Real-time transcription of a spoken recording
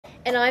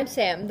And I'm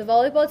Sam. The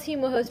volleyball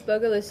team will host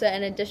Bogalusa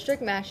in a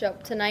district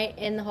matchup tonight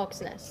in the Hawks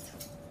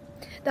Nest.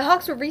 The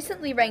Hawks were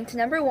recently ranked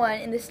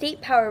 #1 in the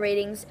state power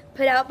ratings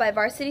put out by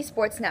Varsity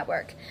Sports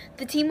Network.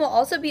 The team will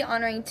also be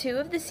honoring 2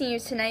 of the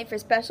seniors tonight for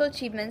special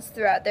achievements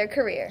throughout their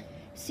career.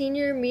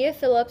 Senior Mia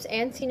Phillips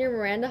and senior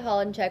Miranda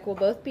Holenchek will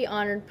both be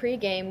honored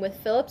pre-game, with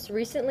Phillips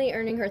recently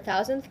earning her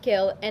 1,000th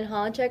kill and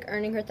Holenchek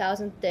earning her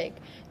 1,000th dig.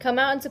 Come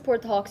out and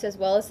support the Hawks as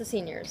well as the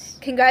seniors.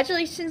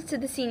 Congratulations to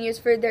the seniors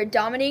for their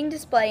dominating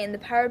display in the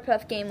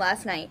Powerpuff game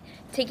last night,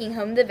 taking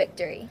home the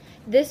victory.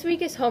 This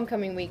week is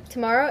homecoming week.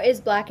 Tomorrow is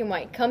black and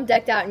white. Come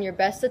decked out in your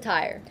best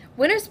attire.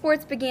 Winter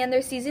sports began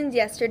their seasons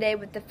yesterday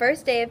with the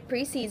first day of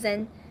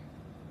preseason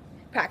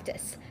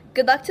practice.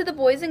 Good luck to the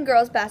boys and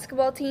girls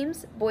basketball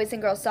teams, boys and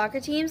girls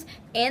soccer teams,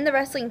 and the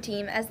wrestling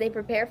team as they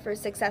prepare for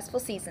successful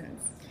seasons.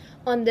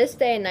 On this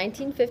day in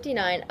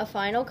 1959, a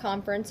final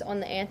conference on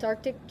the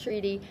Antarctic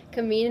Treaty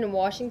convened in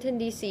Washington,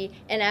 D.C.,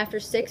 and after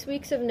 6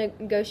 weeks of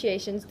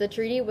negotiations, the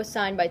treaty was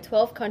signed by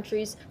 12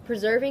 countries,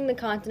 preserving the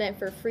continent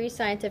for free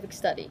scientific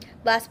study.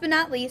 Last but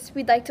not least,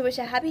 we'd like to wish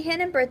a happy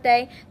Hannon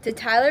birthday to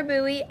Tyler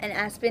Bowie and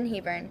Aspen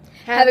Hebron.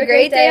 Have a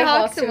great day,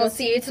 Hawks, and we'll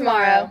see you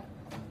tomorrow.